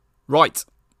Right,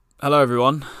 hello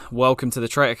everyone, welcome to the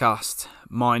Traitorcast.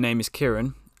 My name is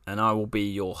Kieran and I will be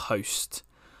your host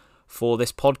for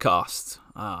this podcast.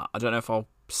 I don't know if I'll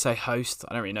say host,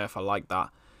 I don't really know if I like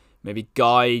that. Maybe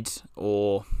guide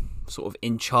or sort of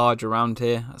in charge around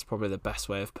here, that's probably the best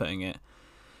way of putting it.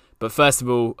 But first of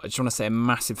all, I just want to say a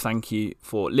massive thank you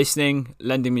for listening,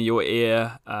 lending me your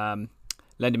ear,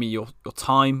 lending me your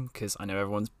time, because I know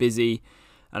everyone's busy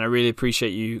and I really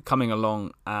appreciate you coming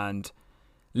along and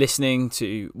listening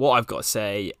to what I've got to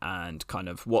say and kind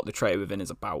of what the Traitor Within is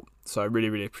about. So I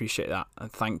really appreciate that and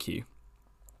thank you.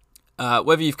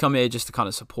 Whether you've come here just to kind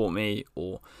of support me,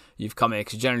 or you've come here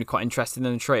because you're generally quite interested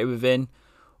in the Traitor Within,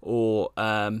 or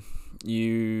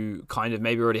you kind of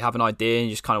maybe already have an idea and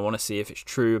you just kind of want to see if it's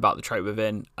true about the Traitor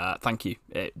Within, thank you.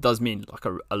 It does mean like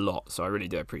a lot, so I really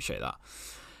do appreciate that.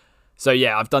 So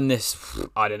yeah, I've done this,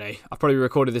 I don't know, I've probably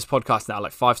recorded this podcast now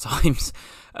like 5 times,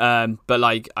 but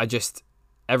like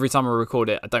every time I record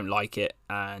it, I don't like it,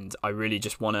 and I really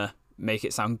just want to make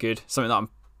it sound good, something that I'm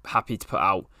happy to put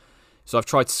out. So I've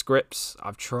tried scripts,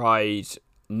 I've tried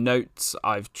notes,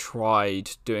 I've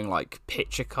tried doing like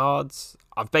picture cards.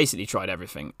 I've basically tried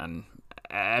everything, and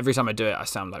every time I do it, I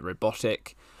sound like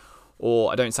robotic, or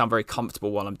I don't sound very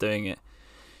comfortable while I'm doing it.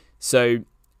 So,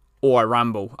 or I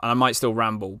ramble, and I might still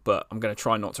ramble, but I'm going to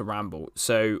try not to ramble.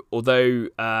 So although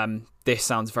this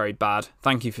sounds very bad,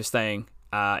 thank you for staying.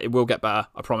 It will get better,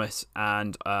 I promise,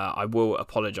 and I will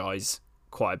apologise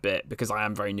quite a bit because I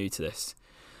am very new to this.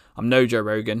 I'm no Joe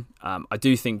Rogan. I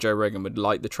do think Joe Rogan would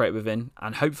like the Traitor Within,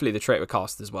 and hopefully the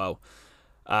Traitorcast as well.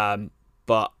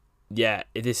 But yeah,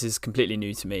 this is completely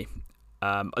new to me.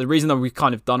 The reason that we've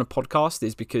kind of done a podcast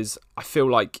is because I feel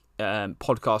like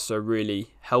podcasts are a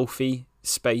really healthy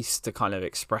space to kind of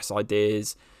express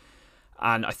ideas,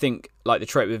 and I think like the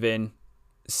Traitor Within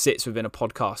sits within a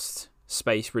podcast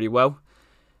space really well.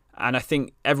 And I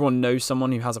think everyone knows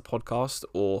someone who has a podcast,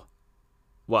 or,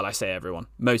 well, I say everyone.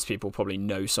 Most people probably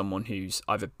know someone who's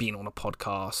either been on a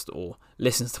podcast or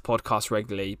listens to podcasts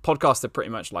regularly. Podcasts are pretty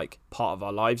much like part of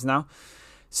our lives now.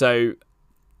 So,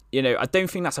 you know, I don't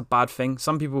think that's a bad thing.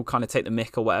 Some people kind of take the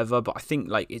mick or whatever, but I think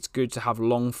like it's good to have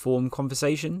long form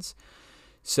conversations.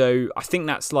 So I think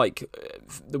that's like,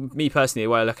 me personally,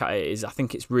 the way I look at it is I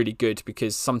think it's really good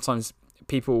because sometimes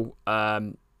people,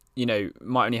 you know,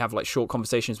 might only have like short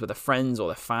conversations with their friends or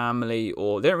their family,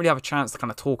 or they don't really have a chance to kind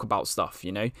of talk about stuff,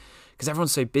 you know, because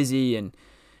everyone's so busy and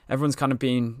everyone's kind of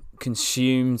being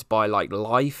consumed by like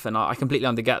life. And I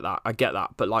completely get that.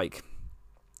 But like,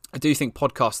 I do think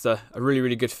podcasts are a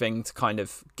really good thing to kind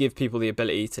of give people the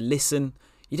ability to listen.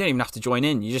 You don't even have to join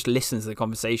in. You just listen to the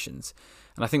conversations.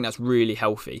 And I think that's really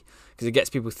healthy because it gets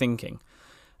people thinking.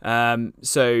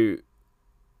 So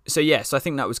I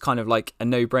think that was kind of like a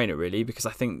no-brainer really, because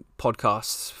I think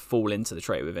podcasts fall into the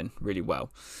Traitor Within really well.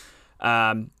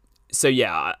 So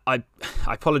yeah, I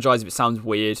apologise if it sounds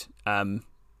weird. I'm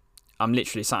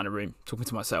literally sat in a room talking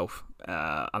to myself,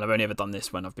 and I've only ever done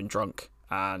this when I've been drunk,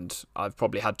 and I've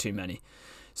probably had too many.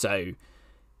 So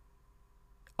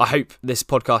I hope this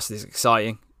podcast is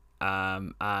exciting,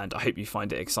 and I hope you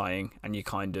find it exciting and you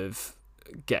kind of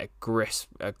get a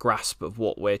grasp of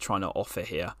what we're trying to offer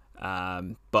here.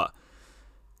 But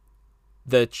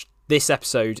this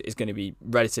episode is going to be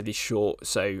relatively short,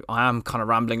 so I am kind of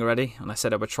rambling already, and I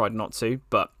said I would try not to,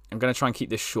 but I'm going to try and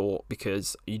keep this short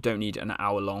because you don't need an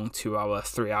hour long, 2 hour,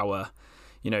 3 hour,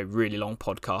 you know, really long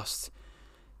podcast,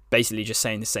 basically just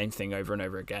saying the same thing over and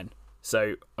over again.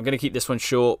 So I'm going to keep this one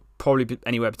short, probably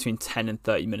anywhere between 10 and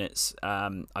 30 minutes. I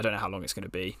don't know how long it's going to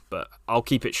be, but I'll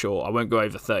keep it short. I won't go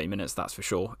over 30 minutes, that's for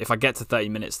sure. If I get to 30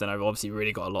 minutes, then I've obviously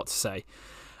really got a lot to say.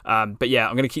 But yeah,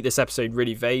 I'm going to keep this episode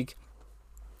really vague.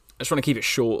 I just want to keep it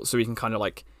short so we can kind of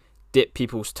like dip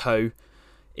people's toe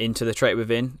into the Traitor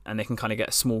Within, and they can kind of get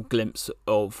a small glimpse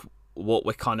of what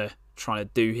we're kind of trying to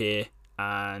do here,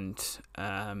 and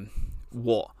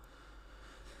what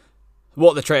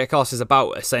the Traitorcast is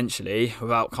about, essentially,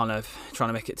 without kind of trying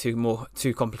to make it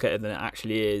too complicated than it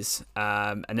actually is.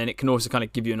 And then it can also kind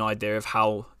of give you an idea of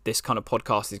how this kind of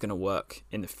podcast is going to work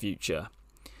in the future.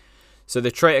 So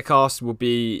the Traitorcast will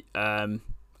be a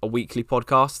weekly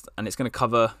podcast, and it's going to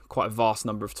cover quite a vast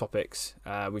number of topics.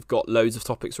 We've got loads of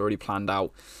topics already planned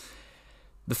out.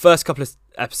 The first couple of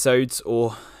episodes,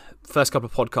 or first couple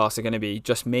of podcasts, are going to be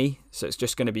just me. So it's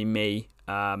just going to be me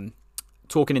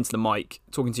talking into the mic,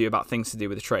 talking to you about things to do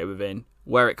with the Traitor Within,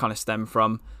 where it kind of stemmed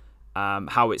from,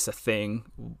 how it's a thing,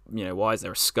 you know, why is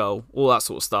there a skull, all that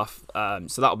sort of stuff.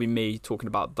 So that'll be me talking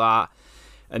about that.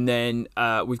 And then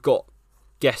we've got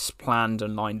guests planned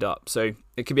and lined up. So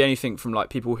it could be anything from like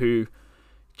people who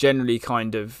generally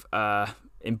kind of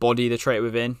embody the trait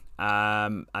within,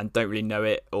 and don't really know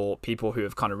it, or people who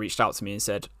have kind of reached out to me and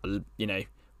said,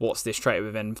 what's this trait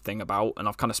within thing about? And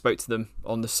I've kind of spoke to them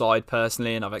on the side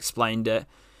personally, and I've explained it,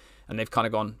 and they've kind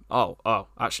of gone, oh,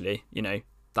 actually,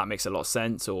 that makes a lot of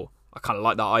sense, or I kind of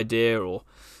like that idea, or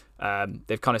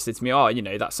they've kind of said to me,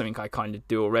 that's something I kind of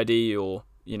do already, or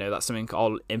that's something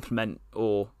I'll implement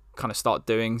or kind of start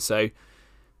doing. So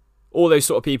all those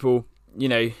sort of people,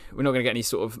 we're not going to get any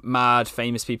sort of mad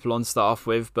famous people on start off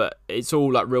with, but it's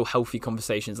all like real healthy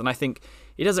conversations. And I think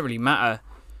it doesn't really matter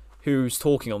who's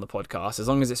talking on the podcast, as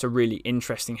long as it's a really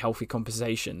interesting, healthy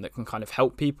conversation that can kind of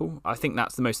help people. I think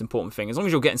that's the most important thing. As long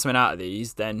as you're getting something out of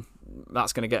these, then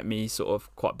that's going to get me sort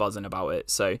of quite buzzing about it.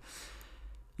 So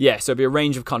yeah, so it'll be a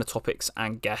range of kind of topics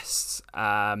and guests,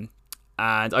 and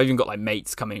I've even got like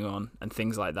mates coming on and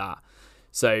things like that.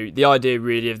 So the idea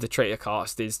really of the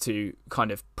Traitorcast is to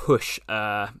kind of push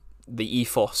the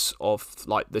ethos of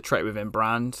like the Traitor Within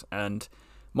brand. And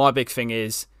my big thing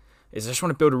is I just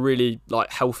want to build a really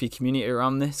like healthy community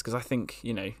around this, because I think,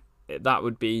 that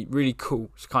would be really cool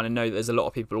to kind of know that there's a lot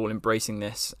of people all embracing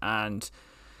this. And,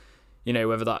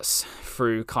 whether that's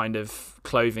through kind of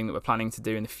clothing that we're planning to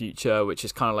do in the future, which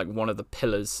is kind of like one of the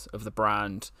pillars of the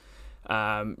brand,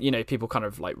 people kind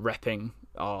of like repping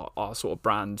our sort of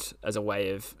brand as a way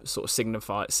of sort of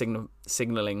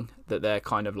signaling that they're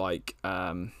kind of like,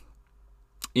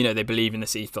 they believe in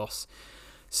this ethos.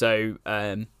 So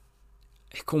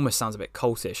it almost sounds a bit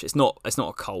cultish. It's not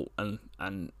a cult,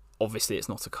 and obviously it's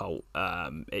not a cult.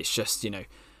 It's just,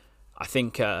 I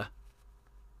think I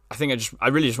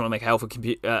really just want to make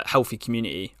a healthy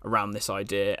community around this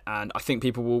idea, and I think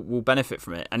people will benefit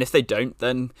from it. And if they don't,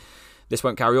 then this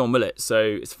won't carry on, will it? So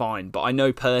it's fine. But I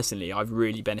know personally I've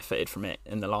really benefited from it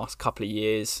in the last couple of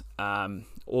years,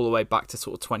 all the way back to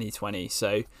sort of 2020.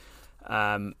 So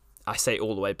I say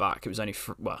all the way back. It was only,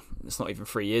 it's not even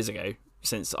 3 years ago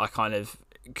since I kind of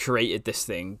created this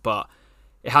thing, but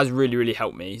it has really, really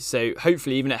helped me. So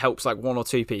hopefully even it helps like one or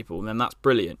two people, and then that's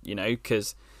brilliant,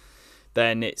 because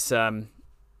then it's, then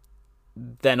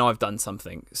I've done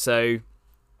something. So,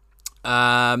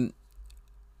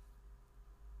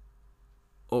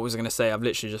 what was I going to say? I've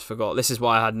literally just forgot. This is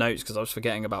why I had notes, because I was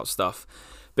forgetting about stuff.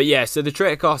 But yeah, so the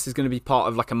Traitorcast is going to be part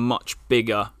of like a much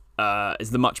bigger,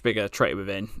 is the much bigger Traitor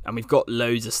Within, and we've got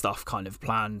loads of stuff kind of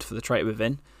planned for the Traitor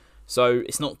Within. So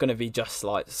it's not going to be just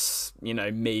like,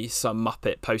 me, some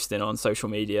muppet posting on social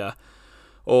media,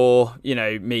 or,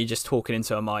 me just talking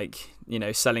into a mic,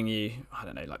 selling you, I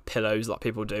don't know, like pillows like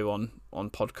people do on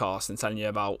podcasts, and telling you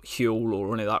about Huel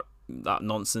or any of that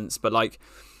nonsense. But like,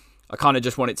 I kind of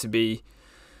just want it to be,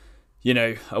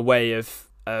 a way of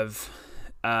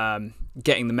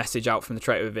getting the message out from the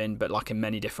Traitor Within, but like in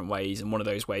many different ways, and one of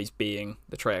those ways being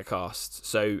the Traitorcast.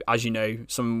 So as you know,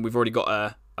 we've already got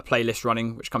a playlist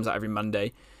running which comes out every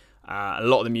Monday. A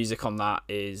lot of the music on that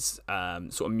is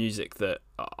sort of music that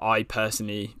I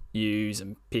personally use,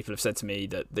 and people have said to me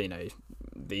that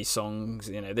these songs,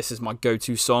 this is my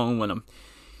go-to song when I'm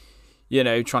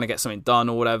trying to get something done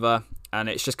or whatever. And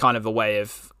it's just kind of a way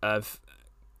of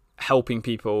helping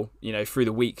people through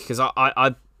the week, because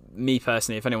I me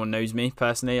personally, if anyone knows me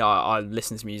personally, I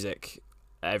listen to music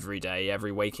every day,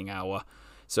 every waking hour.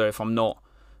 So if I'm not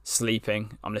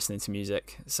sleeping, I'm listening to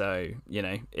music. So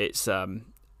it's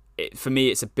for me,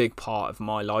 it's a big part of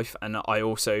my life. And I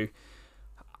also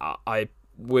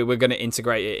we're going to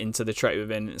integrate it into the Traitor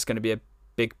Within. It's going to be a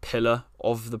big pillar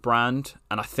of the brand,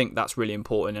 and I think that's really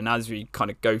important. And as we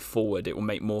kind of go forward, it will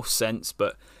make more sense.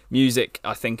 But music,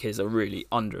 I think, is a really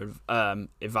undervalued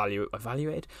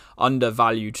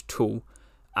tool,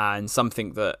 and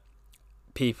something that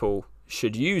people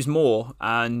should use more,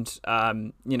 and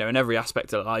in every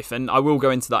aspect of life. And I will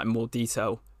go into that in more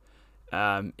detail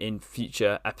in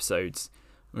future episodes.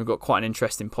 We've got quite an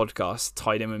interesting podcast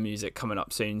tied in with music coming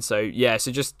up soon. So yeah,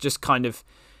 so just kind of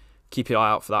keep your eye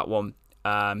out for that one.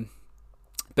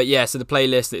 But yeah, so the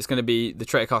playlist, it's going to be, the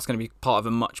Traitorcast is going to be part of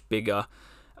a much bigger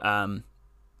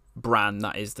brand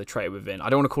that is the Traitor Within. I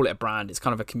don't want to call it a brand, it's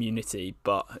kind of a community,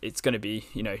 but it's going to be,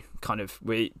 kind of,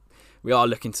 we are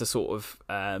looking to sort of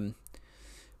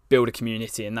build a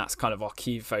community, and that's kind of our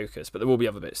key focus, but there will be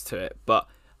other bits to it. But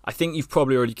I think you've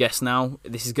probably already guessed now,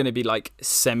 this is going to be like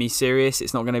semi-serious.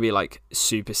 It's not going to be like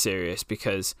super serious,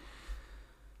 because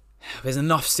there's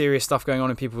enough serious stuff going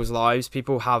on in people's lives.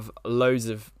 People have loads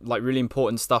of like really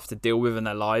important stuff to deal with in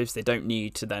their lives. They don't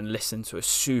need to then listen to a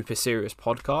super serious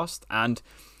podcast. And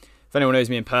if anyone knows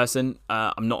me in person,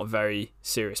 I'm not a very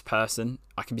serious person.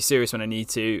 I can be serious when I need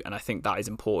to, and I think that is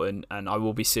important. And I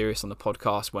will be serious on the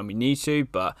podcast when we need to,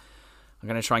 but I'm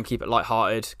going to try and keep it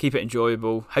lighthearted, keep it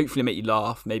enjoyable, hopefully make you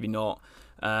laugh, maybe not.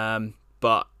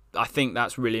 but I think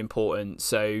that's really important.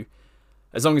 So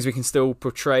as long as we can still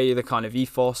portray the kind of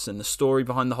ethos and the story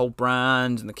behind the whole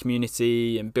brand and the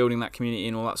community and building that community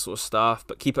and all that sort of stuff,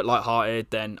 but keep it lighthearted,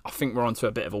 then I think we're onto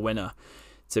a bit of a winner,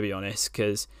 to be honest,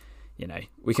 because, you know,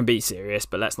 we can be serious,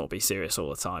 but let's not be serious all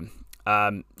the time.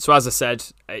 So as I said,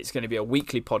 it's going to be a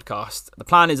weekly podcast. The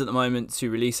plan is at the moment to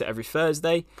release it every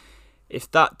Thursday. If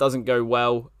that doesn't go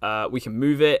well, we can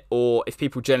move it, or if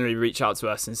people generally reach out to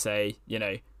us and say, you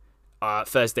know,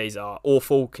 Thursdays are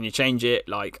awful, can you change it?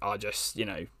 Like, I just, you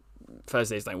know,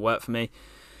 Thursdays don't work for me.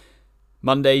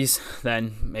 Mondays,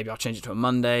 then maybe I'll change it to a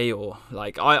Monday, or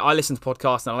like, I listen to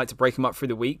podcasts and I like to break them up through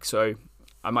the week, so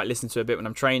I might listen to a bit when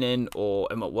I'm training or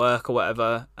I'm at work or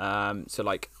whatever. So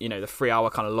like, you know, the 3-hour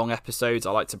kind of long episodes,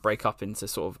 I like to break up into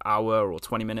sort of hour or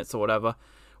 20 minutes or whatever,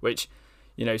 which,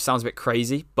 you know, sounds a bit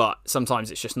crazy, but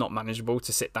sometimes it's just not manageable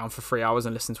to sit down for 3 hours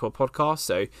and listen to a podcast.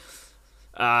 So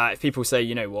if people say,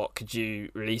 you know what, could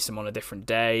you release them on a different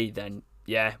day, then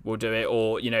yeah, we'll do it.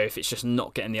 Or, you know, if it's just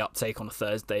not getting the uptake on a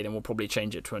Thursday, then we'll probably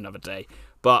change it to another day.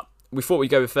 But we thought we'd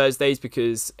go with Thursdays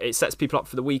because it sets people up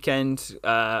for the weekend.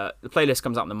 The playlist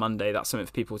comes out on the Monday. That's something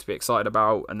for people to be excited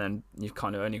about. And then you've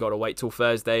kind of only got to wait till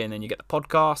Thursday, and then you get the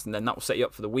podcast, and then that will set you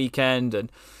up for the weekend. And,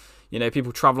 you know,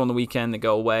 people travel on the weekend, they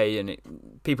go away,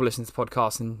 and people listen to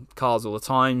podcasts in cars all the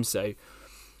time. So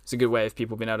it's a good way of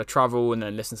people being able to travel and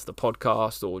then listen to the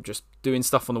podcast, or just doing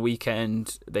stuff on the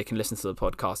weekend. They can listen to the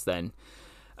podcast then.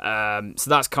 So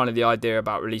that's kind of the idea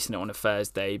about releasing it on a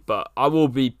Thursday. But I will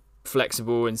be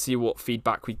flexible and see what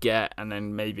feedback we get, and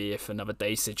then maybe if another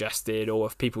day suggested, or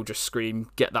if people just scream,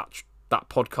 get that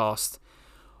podcast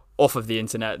off of the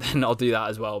internet, then I'll do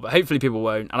that as well. But hopefully people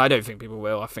won't, and I don't think people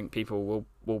will. I think people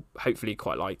will hopefully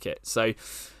quite like it. So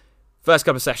first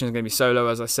couple of sessions are going to be solo,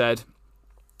 as I said.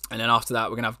 And then after that,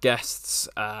 we're going to have guests,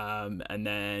 and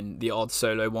then the odd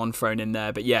solo one thrown in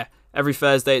there. But yeah, every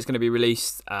Thursday it's going to be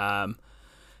released. So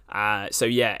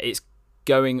yeah, it's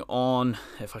going on,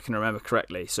 if I can remember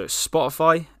correctly. So it's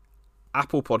Spotify,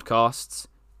 Apple Podcasts,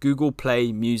 Google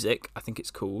Play Music, I think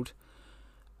it's called,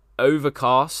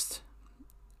 Overcast,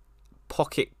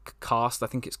 Pocket Cast, I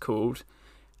think it's called,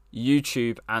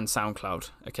 YouTube, and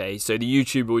SoundCloud. Okay, so the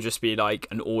YouTube will just be like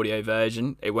an audio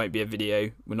version. It won't be a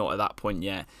video. We're not at that point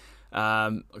yet,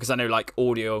 because I know like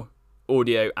audio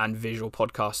and visual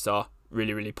podcasts are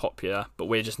really, really popular, but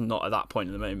we're just not at that point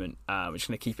at the moment. We're just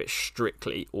going to keep it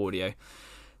strictly audio.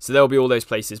 So there'll be all those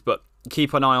places, but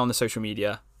keep an eye on the social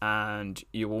media and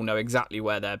you will know exactly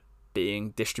where they're being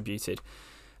distributed.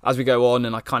 As we go on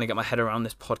and I kind of get my head around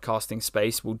this podcasting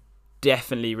space, we'll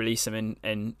definitely release them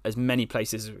in as many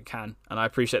places as we can. And I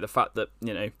appreciate the fact that,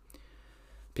 you know,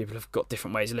 people have got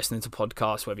different ways of listening to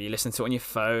podcasts, whether you listen to it on your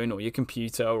phone or your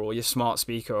computer or your smart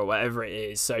speaker or whatever it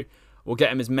is. So we'll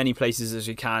get them as many places as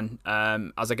we can,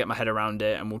 as I get my head around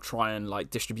it, and we'll try and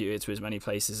like distribute it to as many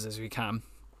places as we can.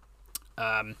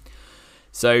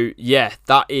 So yeah,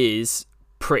 that is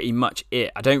pretty much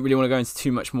it. I don't really want to go into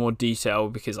too much more detail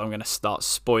because I'm going to start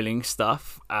spoiling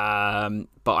stuff.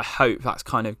 But I hope that's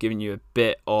kind of given you a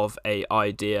bit of an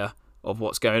idea of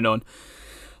what's going on.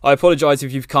 I apologise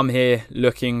if you've come here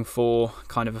looking for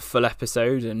kind of a full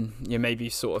episode and you're maybe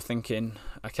sort of thinking,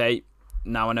 okay,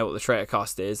 now I know what the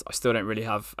Traitorcast is. I still don't really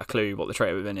have a clue what the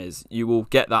Traitor Within is. You will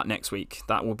get that next week.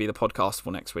 That will be the podcast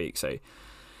for next week. So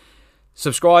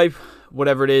subscribe,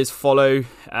 whatever it is, follow.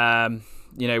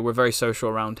 You know, we're very social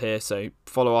around here. So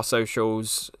follow our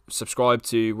socials, subscribe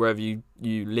to wherever you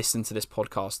listen to this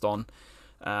podcast on.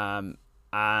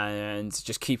 And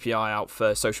just keep your eye out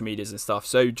for social medias and stuff.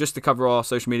 So just to cover our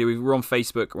social media, we're on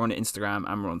Facebook, we're on Instagram,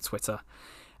 and we're on Twitter.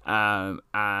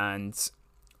 And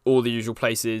all the usual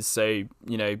places. So,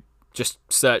 you know, just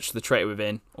search the Traitor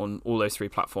Within on all those 3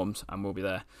 platforms and we'll be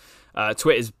there.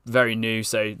 Twitter's very new,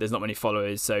 so there's not many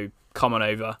followers. So come on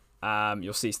over.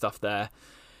 You'll see stuff there.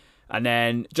 And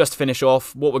then just to finish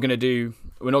off, what we're going to do,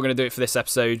 we're not going to do it for this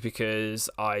episode because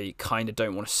I kind of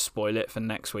don't want to spoil it for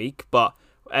next week. But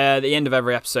at the end of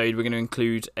every episode, we're going to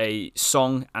include a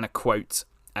song and a quote.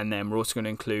 And then we're also going to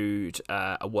include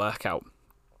a workout.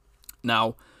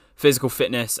 Now, physical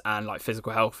fitness and like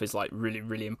physical health is like really,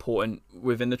 really important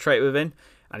within the Traitor Within,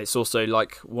 and it's also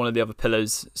like one of the other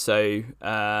pillars. So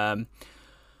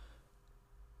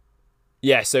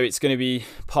yeah, so it's going to be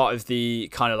part of the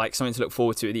kind of like something to look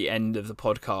forward to at the end of the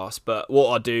podcast. But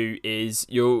what I'll do is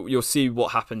you'll see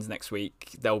what happens next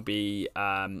week. There'll be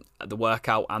the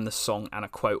workout and the song and a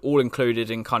quote all included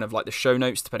in kind of like the show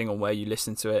notes, depending on where you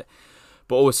listen to it.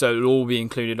 But also it'll all be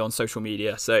included on social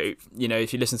media. So, you know,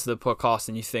 if you listen to the podcast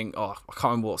and you think, oh, I can't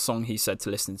remember what song he said to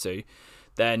listen to,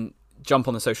 then jump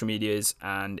on the social medias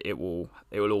and it will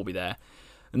all be there.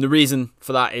 And the reason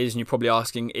for that is, and you're probably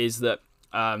asking, is that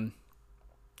I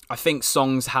think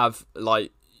songs have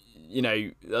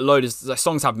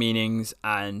songs have meanings,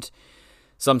 and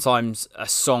sometimes a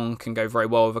song can go very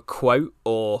well with a quote,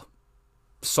 or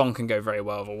a song can go very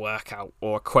well with a workout,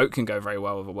 or a quote can go very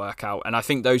well with a workout. And I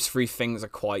think those three things are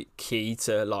quite key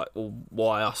to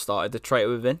why I started the Traitor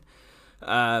Within.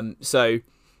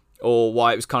 Or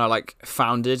why it was kind of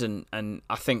founded, and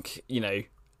I think,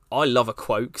 I love a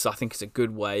quote because I think it's a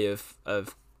good way of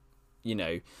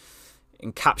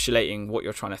encapsulating what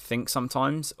you're trying to think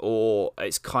sometimes, or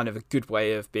it's kind of a good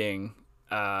way of being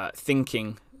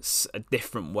thinking a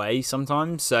different way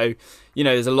sometimes. So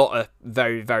there's a lot of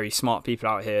very, very smart people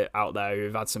out there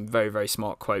who've had some very, very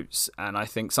smart quotes, and I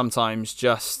think sometimes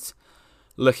just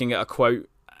looking at a quote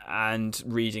and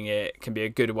reading it can be a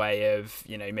good way of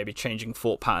maybe changing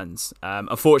thought patterns.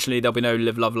 Unfortunately, there'll be no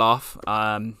live, love, laugh.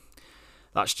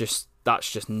 That's just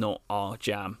not our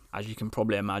jam, as you can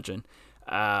probably imagine.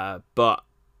 But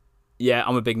yeah,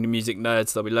 I'm a big music nerd,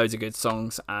 so there'll be loads of good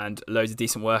songs and loads of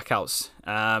decent workouts.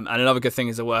 And another good thing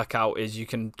as a workout is you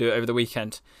can do it over the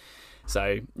weekend.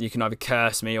 So you can either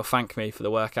curse me or thank me for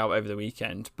the workout over the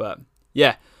weekend. But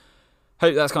yeah,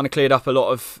 hope that's kind of cleared up a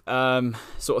lot of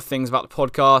sort of things about the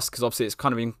podcast, because obviously it's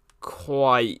kind of been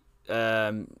quite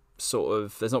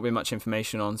there's not been much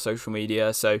information on social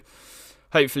media. So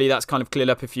hopefully that's kind of cleared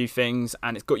up a few things,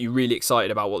 and it's got you really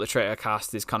excited about what the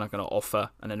Traitorcast is kind of going to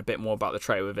offer, and then a bit more about the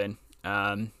Traitor Within.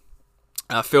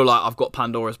 I feel like I've got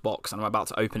Pandora's box, and I'm about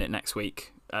to open it next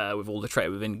week with all the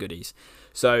Traitor Within goodies.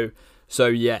 So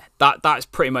yeah, that's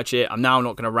pretty much it. I'm now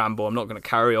not going to ramble. I'm not going to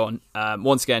carry on.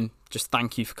 Once again, just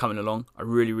thank you for coming along. I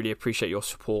really, really appreciate your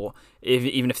support.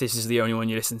 Even if this is the only one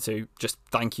you listen to, just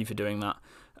thank you for doing that.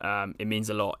 It means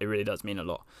a lot. It really does mean a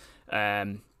lot.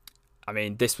 I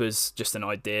mean, this was just an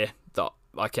idea that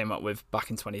I came up with back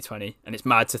in 2020, and it's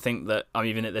mad to think that I'm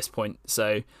even at this point.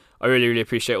 So I really, really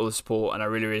appreciate all the support, and I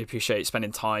really, really appreciate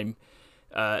spending time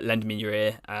lending me your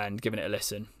ear and giving it a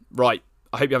listen. Right,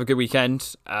 I hope you have a good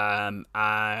weekend, and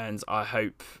I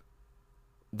hope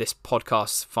this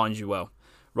podcast finds you well.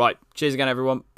 Right, cheers again, everyone.